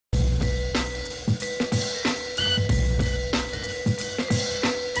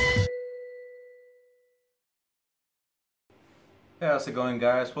Hey, how's it going,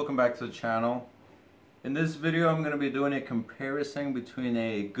 guys? Welcome back to the channel. In this video I'm going to be doing a comparison between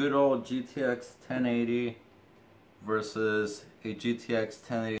a good old GTX 1080 versus a GTX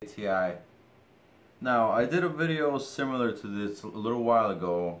 1080 Ti. Now, I did a video similar to this a little while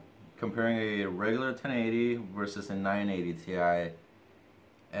ago comparing a regular 1080 versus a 980 Ti,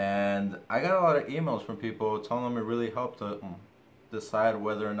 and I got a lot of emails from people telling them it really helped them decide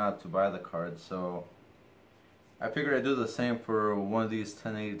whether or not to buy the card. So I figured I'd do the same for one of these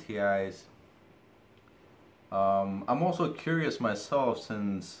 1080 Ti's. I'm also curious myself,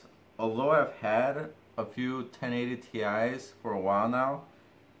 since although I've had a few 1080 Ti's for a while now,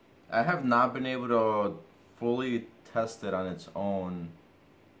 I have not been able to fully test it on its own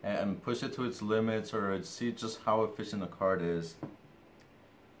and push it to its limits or see just how efficient the card is.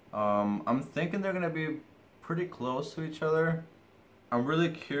 I'm thinking they're going to be pretty close to each other. I'm really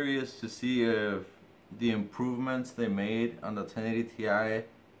curious to see if the improvements they made on the 1080 Ti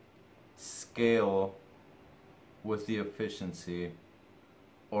scale with the efficiency,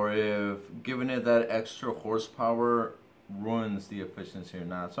 or if giving it that extra horsepower ruins the efficiency or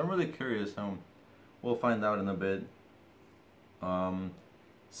not. So I'm really curious. We'll find out in a bit.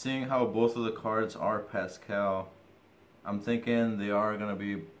 Seeing how both of the cards are Pascal, I'm thinking they are going to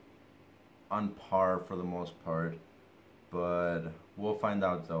be on par for the most part, but we'll find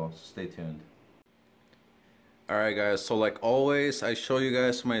out though, so stay tuned. Alright guys, so like always, I show you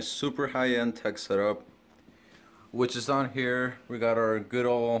guys my super high-end tech setup, which is on here. We got our good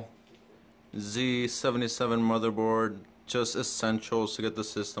old Z77 motherboard, just essentials to get the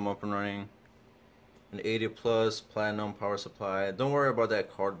system up and running. An 80 plus platinum power supply. Don't worry about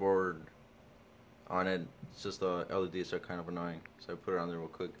that cardboard on it, it's just the LEDs are kind of annoying, so I put it on there real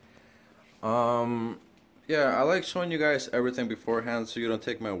quick. Yeah, I like showing you guys everything beforehand so you don't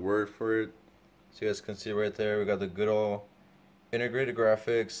take my word for it. So you guys can see right there, we got the good old integrated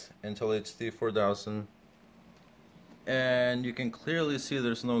graphics, Intel HD 4000. And you can clearly see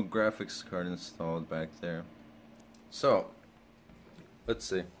there's no graphics card installed back there. So, let's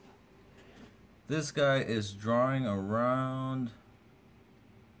see. This guy is drawing around,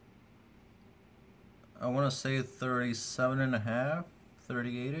 I want to say 37.5,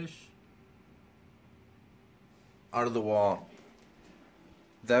 38ish out of the wall.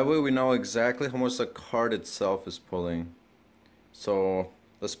 That way we know exactly how much the card itself is pulling. So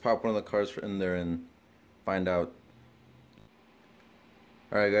let's pop one of the cards in there and find out.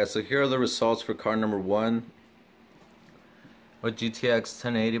 Alright guys, so here are the results for card number 1 with GTX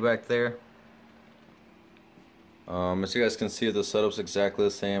 1080 back there. As you guys can see, the setup's exactly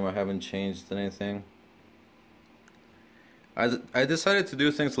the same. I haven't changed anything. I decided to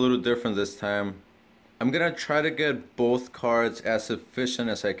do things a little different this time. I'm gonna try to get both cards as efficient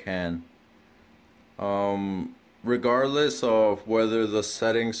as I can, regardless of whether the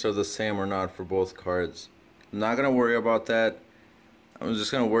settings are the same or not for both cards. I'm not gonna worry about that. I'm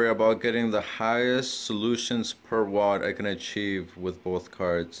just gonna worry about getting the highest solutions per watt I can achieve with both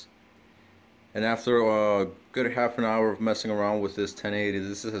cards. And after a good half an hour of messing around with this 1080,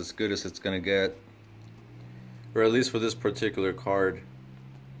 this is as good as it's gonna get, or at least for this particular card.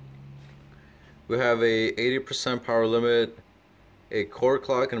 We have a 80% power limit, a core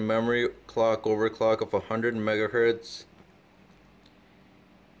clock and memory clock overclock of 100 megahertz,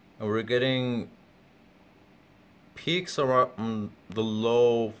 and we're getting peaks around the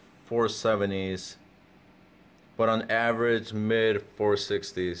low 470s, but on average mid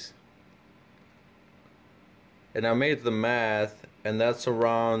 460s. And I made the math, and that's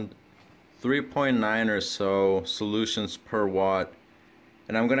around 3.9 or so solutions per watt.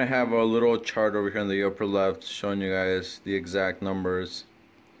 And I'm gonna have a little chart over here in the upper left showing you guys the exact numbers.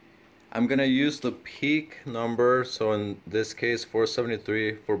 I'm gonna use the peak number, so in this case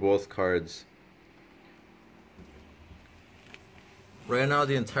 473 for both cards. Right now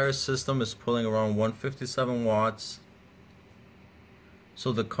the entire system is pulling around 157 watts.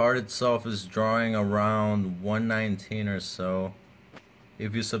 So the card itself is drawing around 119 or so.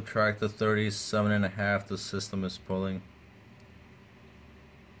 If you subtract the 37.5 the system is pulling.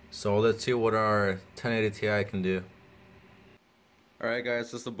 So let's see what our 1080 Ti can do. Alright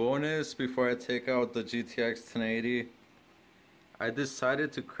guys, as a bonus, before I take out the GTX 1080, I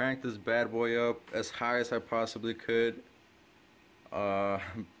decided to crank this bad boy up as high as I possibly could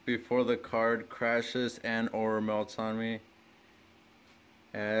before the card crashes and or melts on me.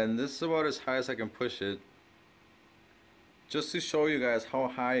 And this is about as high as I can push it, just to show you guys how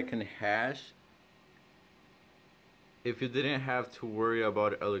high it can hash if you didn't have to worry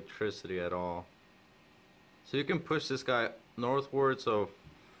about electricity at all. So you can push this guy northwards of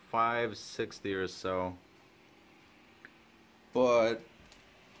 560 or so. but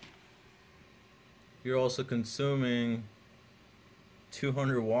you're also consuming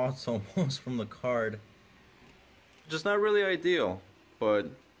 200 watts almost from the card. Just not really ideal, but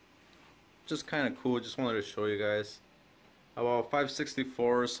just kind of cool. Just wanted to show you guys. About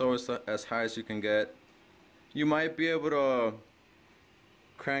 564 or so is as high as you can get. You might be able to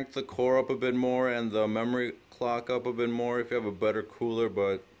crank the core up a bit more and the memory clock up a bit more if you have a better cooler,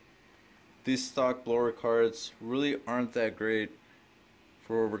 but these stock blower cards really aren't that great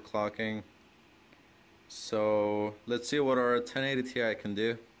for overclocking. So let's see what our 1080 Ti can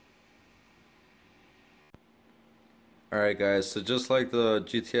do. Alright guys, so just like the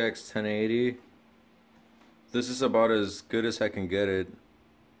GTX 1080, this is about as good as I can get it.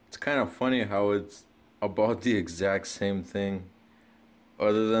 It's kind of funny how it's about the exact same thing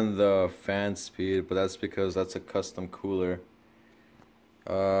other than the fan speed, but that's because that's a custom cooler.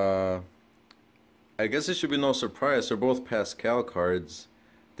 I guess it should be no surprise, they're both Pascal cards.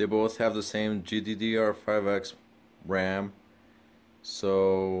 They both have the same GDDR5X RAM,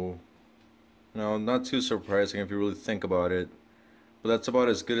 so not too surprising if you really think about it. But that's about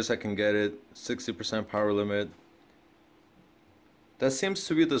as good as I can get it. 60% power limit. That seems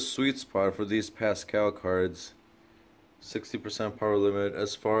to be the sweet spot for these Pascal cards. 60% power limit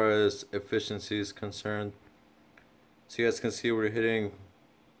as far as efficiency is concerned. So you guys can see we're hitting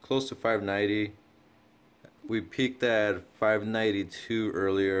close to 590. We peaked at 592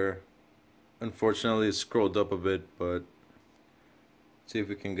 earlier. Unfortunately it scrolled up a bit, but let's see if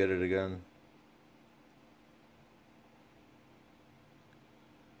we can get it again.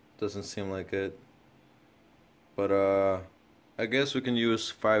 Doesn't seem like it. But I guess we can use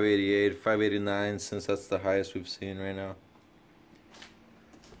 588, 589 since that's the highest we've seen right now.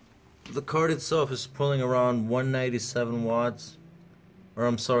 The card itself is pulling around 197 watts. Or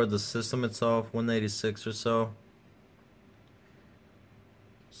I'm sorry, the system itself, 186 or so.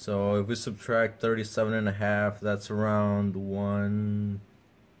 So if we subtract 37.5, that's around like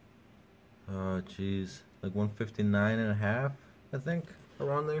 159.5, I think,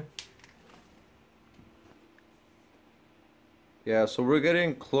 around there. Yeah, so we're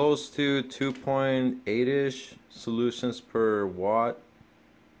getting close to 2.8-ish solutions per watt,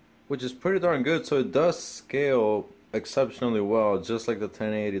 which is pretty darn good. So it does scale exceptionally well, just like the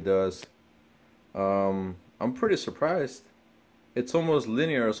 1080 does. I'm pretty surprised. It's almost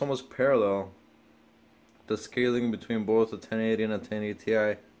linear, it's almost parallel, the scaling between both the 1080 and the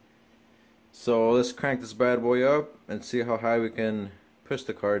 1080 Ti. So let's crank this bad boy up and see how high we can push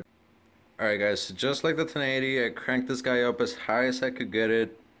the card. Alright guys, so just like the 1080, I cranked this guy up as high as I could get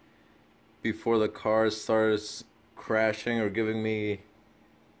it before the card starts crashing or giving me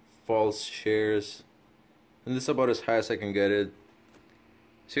false shares. And this is about as high as I can get it.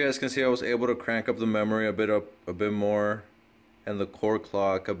 So you guys can see I was able to crank up the memory a bit more, and the core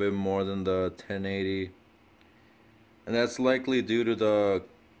clock a bit more than the 1080. And that's likely due to the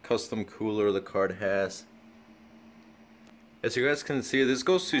custom cooler the card has. As you guys can see, this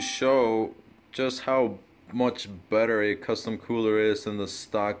goes to show just how much better a custom cooler is than the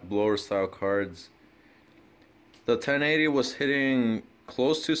stock blower style cards. The 1080 was hitting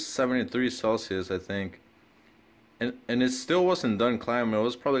close to 73 Celsius, I think. And it still wasn't done climbing. It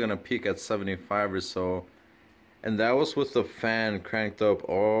was probably going to peak at 75 or so. And that was with the fan cranked up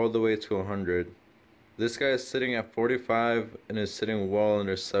all the way to 100. This guy is sitting at 45 and is sitting well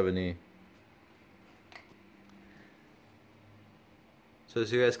under 70. So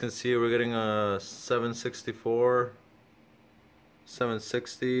as you guys can see, we're getting a 764,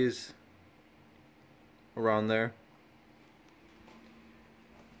 760s, around there.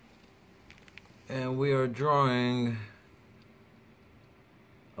 And we are drawing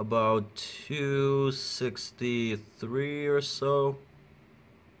about 263 or so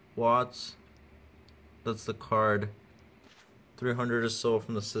watts. That's the card. 300 or so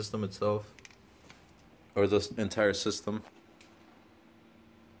from the system itself, or the entire system.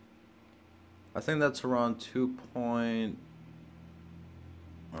 I think that's around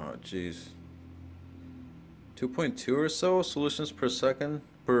 2.2 or so solutions per second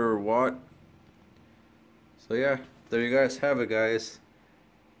per watt. So yeah, there you guys have it, guys.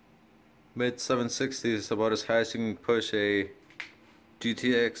 Mid 760s, about as high as you can push a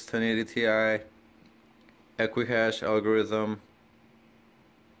GTX 1080 Ti Equihash algorithm.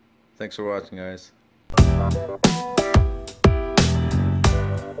 Thanks for watching, guys.